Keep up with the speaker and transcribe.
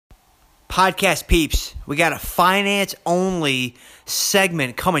Podcast peeps, we got a finance-only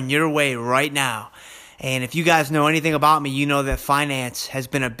segment coming your way right now. And if you guys know anything about me, you know that finance has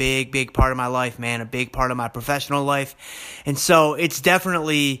been a big part of my life, man, a big part of my professional life. And so it's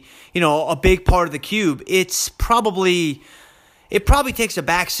definitely, a big part of the cube. It probably takes a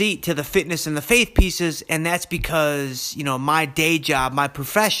back seat to the fitness and the faith pieces, and that's because, my day job, my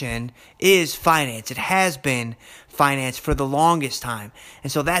profession is finance. It has been finance for the longest time.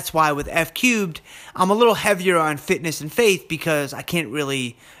 And so that's why with F Cubed, I'm a little heavier on fitness and faith because I can't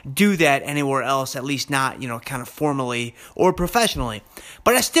really do that anywhere else, at least not, kind of formally or professionally.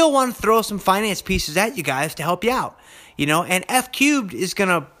 But I still want to throw some finance pieces at you guys to help you out, and F Cubed is going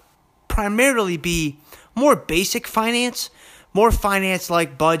to primarily be more basic finance, more finance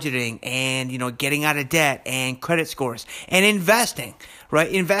like budgeting and, getting out of debt and credit scores and investing, right?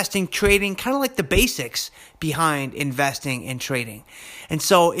 Investing, trading, kind of like the basics behind investing and trading. And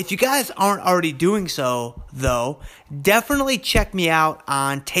so if you guys aren't already doing so, though, definitely check me out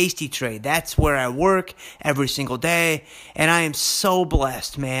on Tasty Trade. That's where I work every single day. And I am so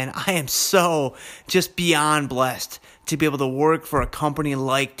blessed, man. I am so just beyond blessed to be able to work for a company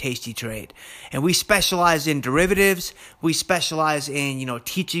like Tasty Trade. And we specialize in derivatives. We specialize in,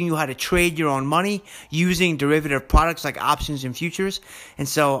 teaching you how to trade your own money using derivative products like options and futures. And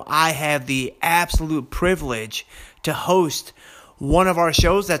so I have the absolute privilege to host one of our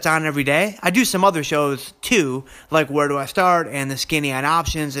shows that's on every day. I do some other shows too, like Where Do I Start and the Skinny on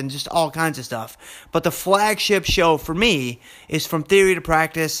Options and just all kinds of stuff. But the flagship show for me is From Theory to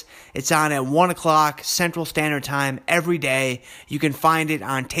Practice. It's on at 1 o'clock Central Standard Time every day. You can find it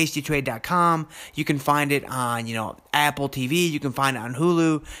on tastytrade.com. You can find it on, Apple TV. You can find it on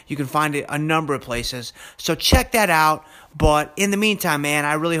Hulu. You can find it a number of places. So check that out. But in the meantime, man,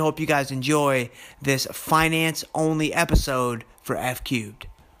 I really hope you guys enjoy this finance-only episode for F Cubed.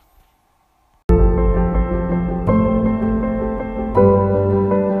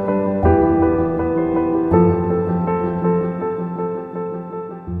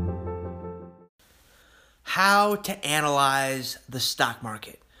 How to analyze the stock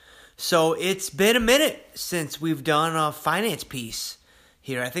market. So it's been a minute since we've done a finance piece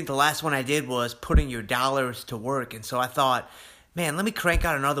here. I think the last one I did was putting your dollars to work. And so I thought, man, let me crank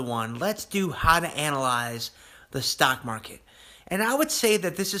out another one. Let's do how to analyze the stock market. And I would say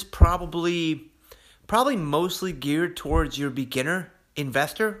that this is probably mostly geared towards your beginner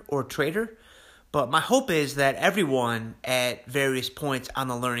investor or trader. But my hope is that everyone at various points on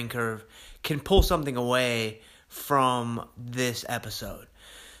the learning curve can pull something away from this episode.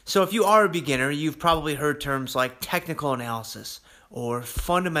 So if you are a beginner, you've probably heard terms like technical analysis or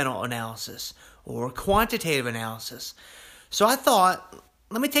fundamental analysis or quantitative analysis. So I thought,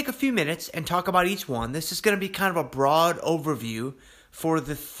 let me take a few minutes and talk about each one. This is going to be kind of a broad overview for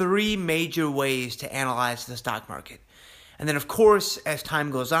the three major ways to analyze the stock market. And then, of course, as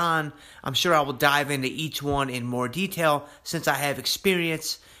time goes on, I'm sure I will dive into each one in more detail since I have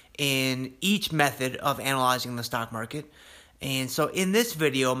experience in each method of analyzing the stock market. And so in this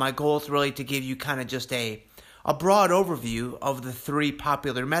video, my goal is really to give you kind of just a broad overview of the three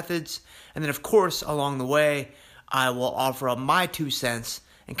popular methods. And then, of course, along the way, I will offer up my 2 cents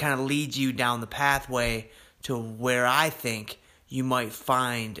and kind of lead you down the pathway to where I think you might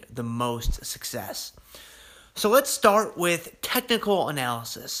find the most success. So let's start with technical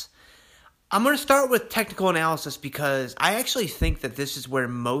analysis. I'm going to start with technical analysis because I actually think that this is where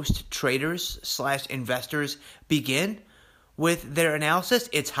most traders/investors begin with their analysis.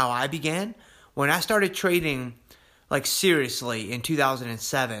 It's how I began. When I started trading, seriously, in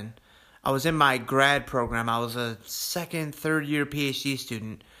 2007, I was in my grad program. I was a third year PhD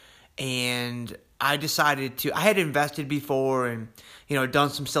student, and I decided I had invested before and,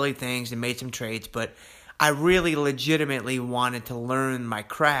 done some silly things and made some trades, but I really legitimately wanted to learn my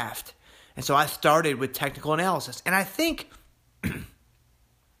craft. And so I started with technical analysis. And I think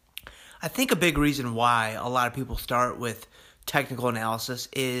a big reason why a lot of people start with technical analysis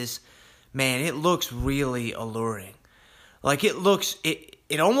is, man, it looks really alluring.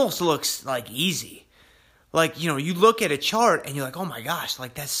 It almost looks easy. You look at a chart and you're like, oh my gosh,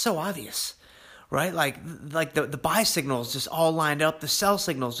 that's so obvious, right? The buy signals just all lined up. The sell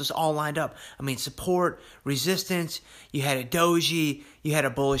signals just all lined up. I mean, support, resistance, you had a doji, you had a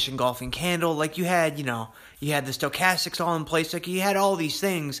bullish engulfing candle. You had the stochastics all in place. You had all these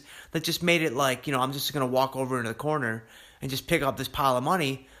things that just made it I'm just going to walk over into the corner and just pick up this pile of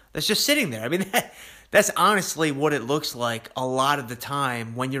money that's just sitting there. I mean, that's honestly what it looks like a lot of the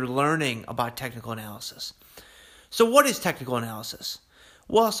time when you're learning about technical analysis. So what is technical analysis?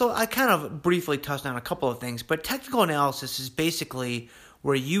 Well, so I kind of briefly touched on a couple of things, but technical analysis is basically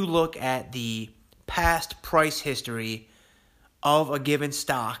where you look at the past price history of a given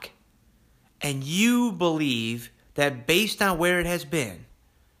stock and you believe that based on where it has been,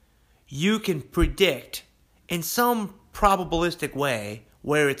 you can predict in some probabilistic way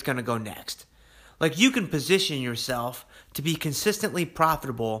where it's going to go next. Like, you can position yourself to be consistently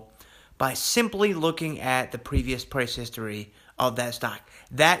profitable by simply looking at the previous price history of that stock.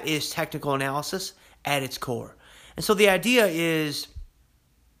 That is technical analysis at its core. And so the idea is,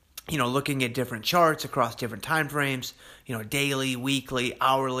 looking at different charts across different time frames, daily, weekly,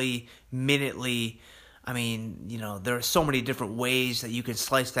 hourly, minutely. I mean, there are so many different ways that you can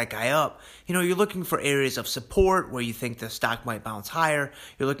slice that guy up. You're looking for areas of support where you think the stock might bounce higher.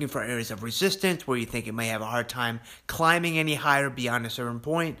 You're looking for areas of resistance where you think it may have a hard time climbing any higher beyond a certain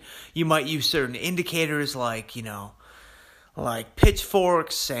point. You might use certain indicators like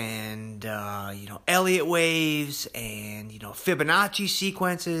pitchforks and, Elliott waves and, Fibonacci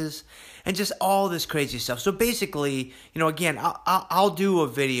sequences and just all this crazy stuff. So basically, again, I'll do a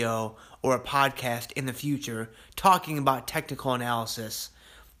video or a podcast in the future talking about technical analysis,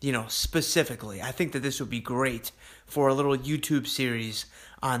 specifically. I think that this would be great for a little YouTube series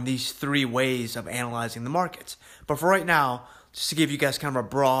on these 3 ways of analyzing the markets. But for right now, just to give you guys kind of a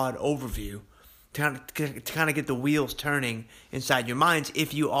broad overview, to kind of get the wheels turning inside your minds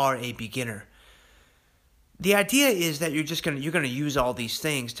if you are a beginner. The idea is that you're gonna use all these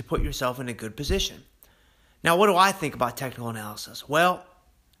things to put yourself in a good position. Now, what do I think about technical analysis? Well,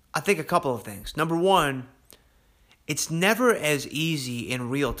 I think a couple of things. Number one, it's never as easy in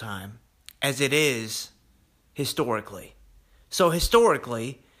real time as it is historically. So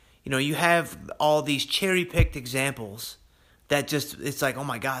historically, you have all these cherry-picked examples that it's like, oh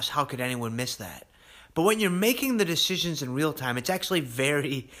my gosh, how could anyone miss that? But when you're making the decisions in real time, it's actually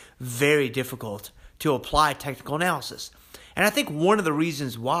very, very difficult to apply technical analysis. And I think one of the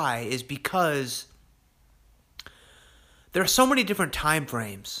reasons why is because there are so many different time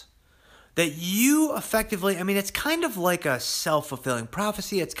frames that you effectively, it's kind of like a self-fulfilling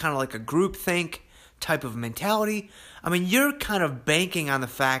prophecy. It's kind of like a groupthink type of mentality. You're kind of banking on the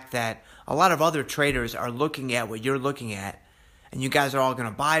fact that a lot of other traders are looking at what you're looking at, and you guys are all going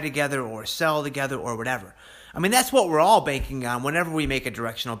to buy together or sell together or whatever. That's what we're all banking on whenever we make a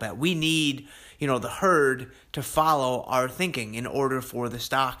directional bet. We need, the herd to follow our thinking in order for the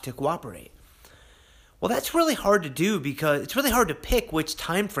stock to cooperate. Well, that's really hard to do because it's really hard to pick which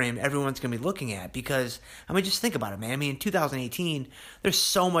time frame everyone's going to be looking at because, just think about it, man. In 2018, there's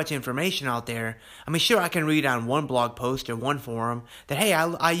so much information out there. Sure, I can read on one blog post or one forum that, hey,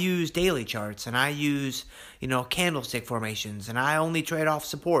 I use daily charts and I use, candlestick formations and I only trade off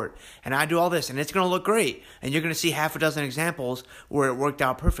support and I do all this and it's going to look great. And you're going to see half a dozen examples where it worked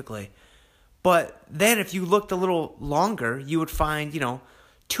out perfectly. But then if you looked a little longer, you would find,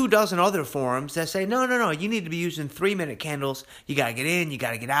 24 other forums that say, no, you need to be using 3-minute candles. You got to get in, you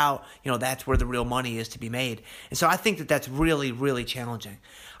got to get out. That's where the real money is to be made. And so I think that that's really, really challenging.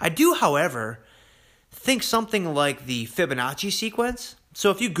 I do, however, think something like the Fibonacci sequence.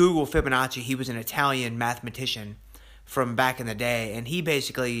 So if you Google Fibonacci, he was an Italian mathematician from back in the day. And he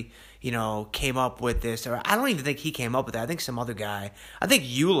basically, came up with this. Or I don't even think he came up with it. I think some other guy. I think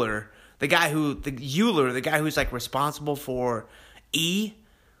Euler, the guy who's like responsible for E,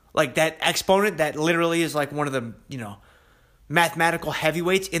 like that exponent that literally is like one of the, mathematical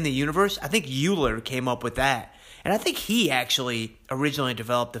heavyweights in the universe. I think Euler came up with that. And I think he actually originally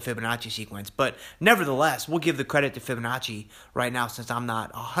developed the Fibonacci sequence. But nevertheless, we'll give the credit to Fibonacci right now since I'm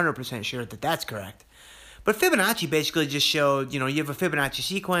not 100% sure that that's correct. But Fibonacci basically just showed, you have a Fibonacci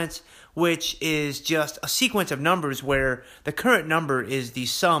sequence, which is just a sequence of numbers where the current number is the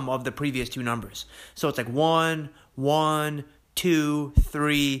sum of the previous 2 numbers. So it's like 1, 1, 2,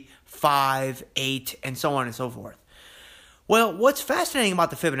 3, 5, 8, and so on and so forth. Well, what's fascinating about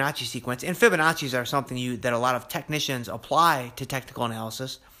the Fibonacci sequence, and Fibonacci's are something that a lot of technicians apply to technical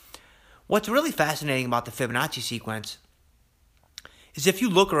analysis. What's really fascinating about the Fibonacci sequence is if you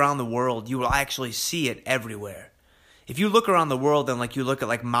look around the world, you will actually see it everywhere. If you look around the world and you look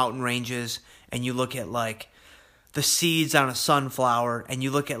at mountain ranges and you look at the seeds on a sunflower and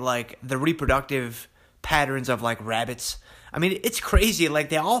you look at the reproductive patterns of rabbits, it's crazy.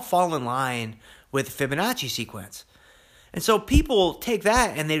 They all fall in line with the Fibonacci sequence. And so people take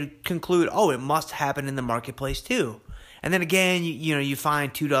that and they conclude, oh, it must happen in the marketplace too. And then again, you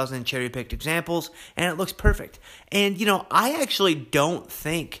find 24 cherry-picked examples and it looks perfect. And, I actually don't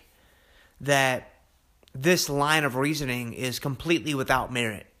think that this line of reasoning is completely without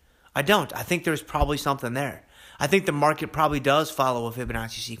merit. I don't. I think there's probably something there. I think the market probably does follow a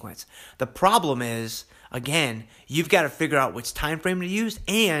Fibonacci sequence. The problem is, again, you've got to figure out which time frame to use,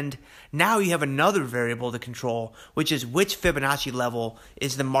 and now you have another variable to control, which is which Fibonacci level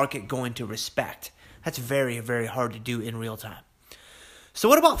is the market going to respect. That's very, very hard to do in real time. So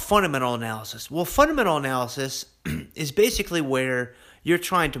what about fundamental analysis? Well, fundamental analysis is basically where you're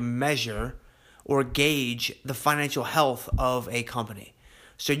trying to measure or gauge the financial health of a company.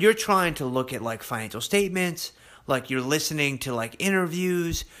 So you're trying to look at like financial statements, like you're listening to like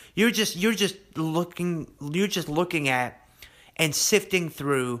interviews. You're just looking at and sifting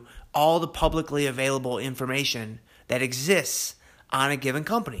through all the publicly available information that exists on a given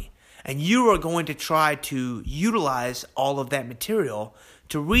company. And you are going to try to utilize all of that material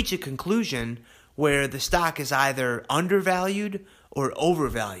to reach a conclusion where the stock is either undervalued or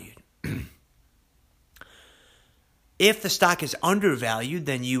overvalued. If the stock is undervalued,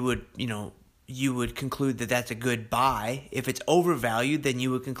 then you would conclude that that's a good buy. If it's overvalued, then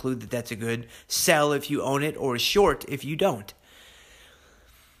you would conclude that that's a good sell if you own it, or a short if you don't.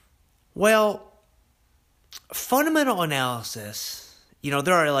 Well, fundamental analysis,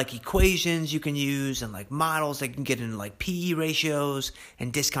 there are like equations you can use and like models that can get into like PE ratios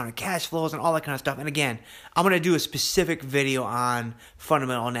and discounted cash flows and all that kind of stuff. And again, I'm going to do a specific video on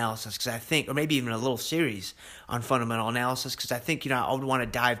fundamental analysis because I think, or maybe even a little series on fundamental analysis because I think, I would want to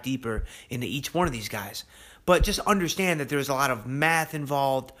dive deeper into each one of these guys. But just understand that there's a lot of math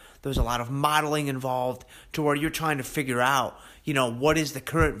involved. There's a lot of modeling involved to where you're trying to figure out, what is the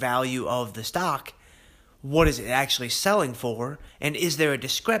current value of the stock? What is it actually selling for? And is there a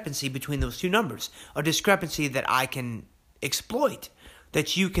discrepancy between those two numbers? A discrepancy that I can exploit,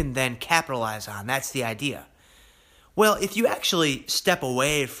 that you can then capitalize on. That's the idea. Well, if you actually step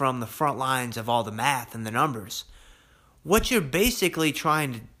away from the front lines of all the math and the numbers, what you're basically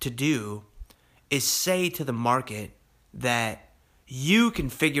trying to do is say to the market that you can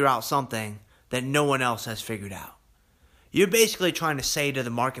figure out something that no one else has figured out. You're basically trying to say to the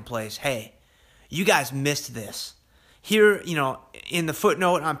marketplace, hey, you guys missed this. Here, in the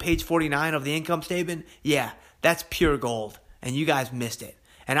footnote on page 49 of the income statement, yeah, that's pure gold, and you guys missed it.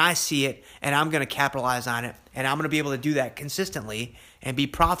 And I see it, and I'm going to capitalize on it, and I'm going to be able to do that consistently and be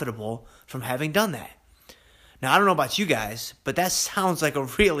profitable from having done that. Now, I don't know about you guys, but that sounds like a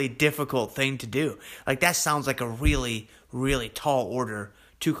really difficult thing to do. Like, that sounds like a really, really tall order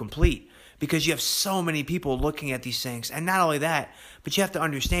to complete because you have so many people looking at these things. And not only that, but you have to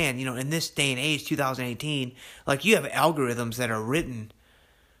understand, in this day and age, 2018, like you have algorithms that are written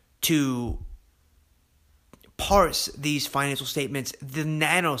to parse these financial statements the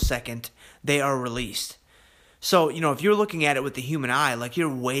nanosecond they are released. So, if you're looking at it with the human eye, like you're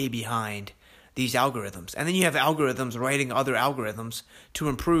way behind these algorithms. And then you have algorithms writing other algorithms to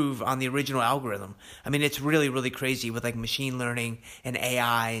improve on the original algorithm. I mean, it's really, really crazy with like machine learning and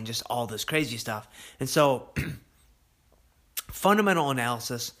AI and just all this crazy stuff. And so fundamental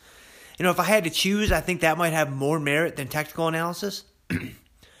analysis, if I had to choose, I think that might have more merit than technical analysis.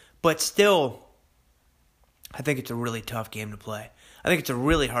 But still, I think it's a really tough game to play. I think it's a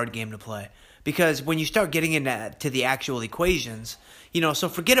really hard game to play. Because when you start getting into the actual equations, so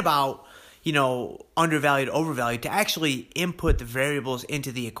forget about undervalued, overvalued. To actually input the variables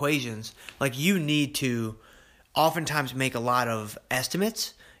into the equations, like you need to oftentimes make a lot of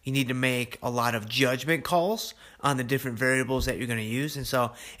estimates. You need to make a lot of judgment calls on the different variables that you're going to use. And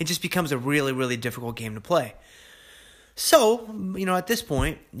so it just becomes a really, really difficult game to play. So, at this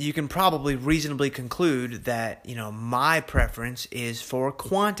point, you can probably reasonably conclude that, my preference is for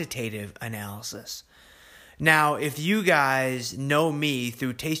quantitative analysis. Now, if you guys know me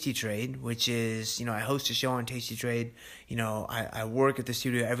through Tasty Trade, which is, I host a show on Tasty Trade, I work at the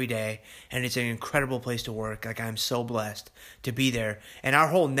studio every day, and it's an incredible place to work. Like, I'm so blessed to be there. And our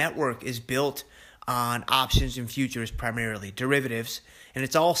whole network is built on options and futures, primarily derivatives, and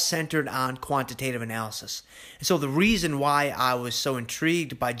it's all centered on quantitative analysis. And so the reason why I was so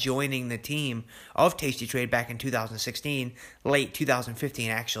intrigued by joining the team of Tasty Trade back in 2016, late 2015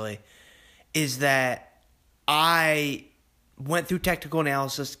 actually, is that I went through technical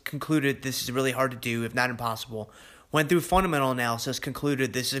analysis, concluded this is really hard to do, if not impossible. Went through fundamental analysis,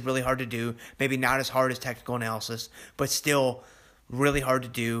 concluded this is really hard to do, maybe not as hard as technical analysis, but still really hard to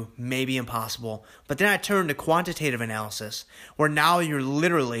do, maybe impossible. But then I turned to quantitative analysis, where now you're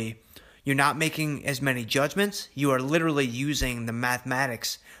not making as many judgments. You are literally using the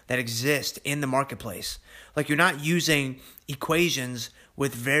mathematics that exist in the marketplace. Like, you're not using equations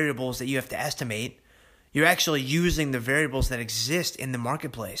with variables that you have to estimate. You're actually using the variables that exist in the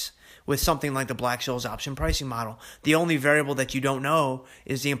marketplace with something like the Black-Scholes option pricing model. The only variable that you don't know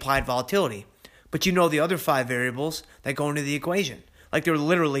is the implied volatility. But you know the other 5 variables that go into the equation. Like, they're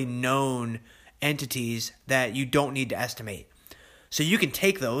literally known entities that you don't need to estimate. So you can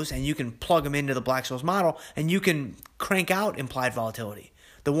take those and you can plug them into the Black-Scholes model and you can crank out implied volatility,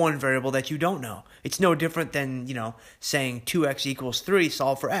 the one variable that you don't know. It's no different than, saying 2x equals 3,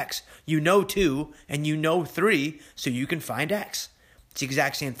 solve for x. You know 2 and you know 3, so you can find x. It's the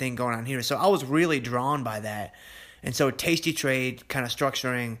exact same thing going on here. So I was really drawn by that. And so Tasty Trade kind of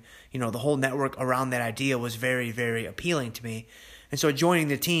structuring, the whole network around that idea was very, very appealing to me. And so joining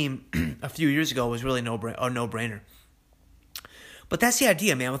the team a few years ago was really a no-brainer. But that's the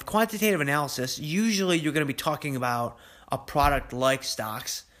idea, man. With quantitative analysis, usually you're going to be talking about a product like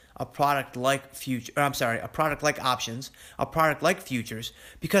stocks, a product like a product like options, a product like futures.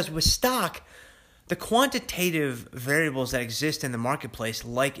 Because with stock, the quantitative variables that exist in the marketplace,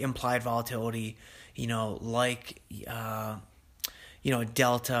 like implied volatility, like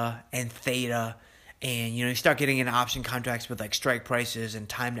delta and theta, and you start getting into option contracts with like strike prices and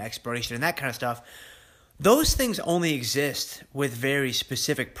time to expiration and that kind of stuff. Those things only exist with very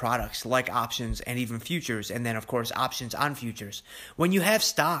specific products like options and even futures, and then, of course, options on futures. When you have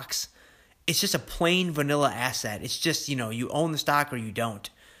stocks, it's just a plain vanilla asset. It's just, you own the stock or you don't.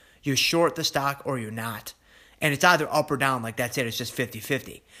 You're short the stock or you're not. And it's either up or down, like that's it. It's just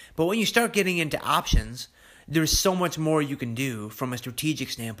 50-50. But when you start getting into options, there's so much more you can do from a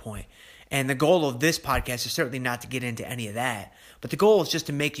strategic standpoint. And the goal of this podcast is certainly not to get into any of that. But the goal is just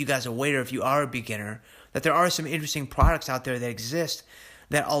to make you guys aware, if you are a beginner, that there are some interesting products out there that exist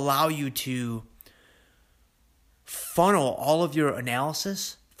that allow you to funnel all of your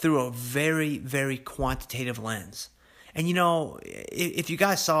analysis through a very, very quantitative lens. And if you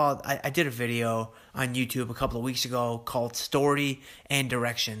guys saw, I did a video on YouTube a couple of weeks ago called Story and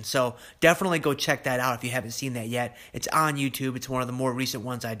Direction. So definitely go check that out if you haven't seen that yet. It's on YouTube. It's one of the more recent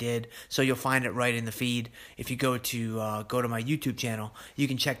ones I did. So you'll find it right in the feed. If you go to my YouTube channel, you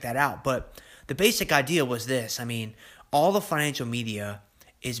can check that out. But the basic idea was this. All the financial media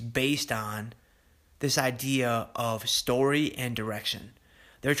is based on this idea of story and direction.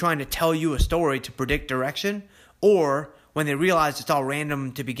 They're trying to tell you a story to predict direction, or when they realize it's all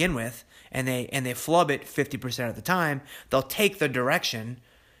random to begin with and they flub it 50% of the time, they'll take the direction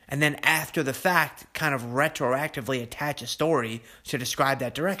and then after the fact kind of retroactively attach a story to describe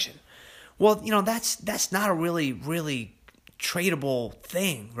that direction. Well, that's not a really, really tradable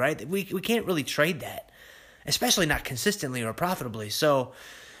thing, right? We can't really trade that, especially not consistently or profitably. So,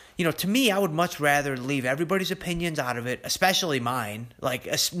 to me, I would much rather leave everybody's opinions out of it, especially mine, like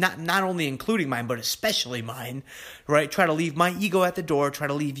not only including mine, but especially mine, right? Try to leave my ego at the door, try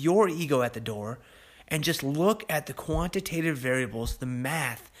to leave your ego at the door, and just look at the quantitative variables, the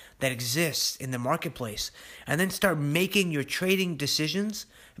math that exists in the marketplace, and then start making your trading decisions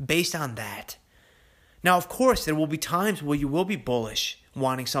based on that. Now, of course, there will be times where you will be bullish,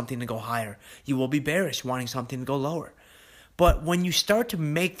 wanting something to go higher. You will be bearish, wanting something to go lower. But when you start to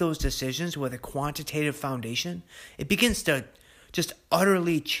make those decisions with a quantitative foundation, it begins to just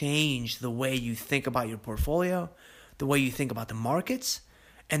utterly change the way you think about your portfolio, the way you think about the markets,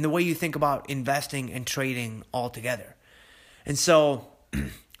 and the way you think about investing and trading altogether. And so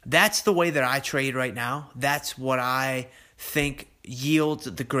that's the way that I trade right now. That's what I think yields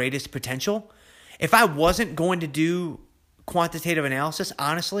the greatest potential. If I wasn't going to do quantitative analysis,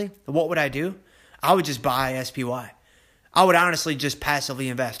 honestly, what would I do? I would just buy SPY. I would honestly just passively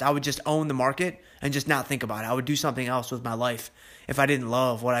invest. I would just own the market and just not think about it. I would do something else with my life if I didn't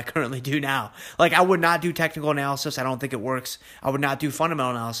love what I currently do now. Like, I would not do technical analysis. I don't think it works. I would not do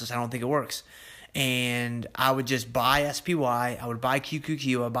fundamental analysis. I don't think it works. And I would just buy SPY. I would buy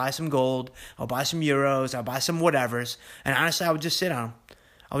QQQ. I would buy some gold. I'll buy some euros. I'll buy some whatevers. And honestly, I would just sit on them.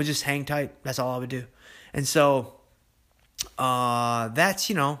 I would just hang tight. That's all I would do. And so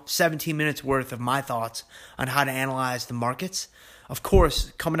that's, 17 minutes worth of my thoughts on how to analyze the markets. Of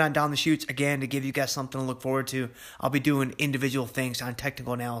course, coming on down the chutes, again, to give you guys something to look forward to, I'll be doing individual things on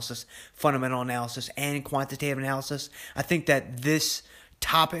technical analysis, fundamental analysis, and quantitative analysis. I think that this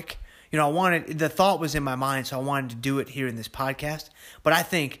topic, the thought was in my mind, so I wanted to do it here in this podcast. But I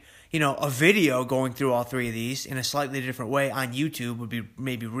think, a video going through all three of these in a slightly different way on YouTube would be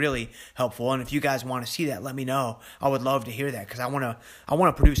maybe really helpful. And if you guys want to see that, let me know. I would love to hear that because I want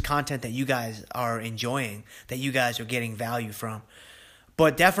to produce content that you guys are enjoying, that you guys are getting value from.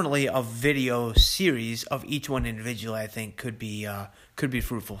 But definitely a video series of each one individually, I think could be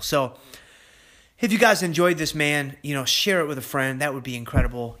fruitful. So if you guys enjoyed this, man, share it with a friend. That would be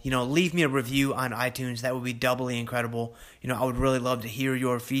incredible. Leave me a review on iTunes. That would be doubly incredible. I would really love to hear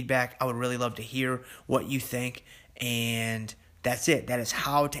your feedback. I would really love to hear what you think. And that's it. That is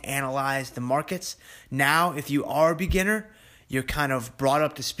how to analyze the markets. Now, if you are a beginner, you're kind of brought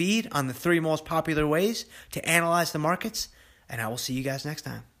up to speed on the 3 most popular ways to analyze the markets, and I will see you guys next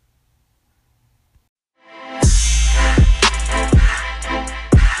time.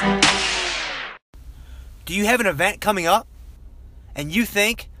 Do you have an event coming up and you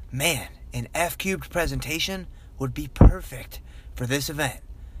think, man, an F-Cubed presentation would be perfect for this event?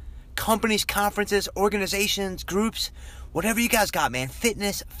 Companies, conferences, organizations, groups, whatever you guys got, man.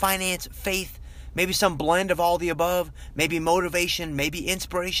 Fitness, finance, faith, maybe some blend of all the above, maybe motivation, maybe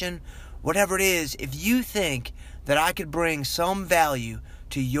inspiration, whatever it is. If you think that I could bring some value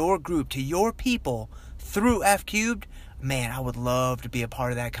to your group, to your people through F-Cubed, man, I would love to be a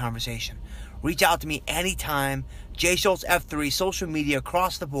part of that conversation. Reach out to me anytime. Jay Schultz F3, social media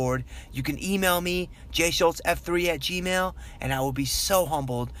across the board. You can email me, jschultzf3@gmail.com, and I will be so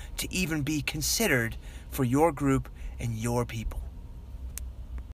humbled to even be considered for your group and your people.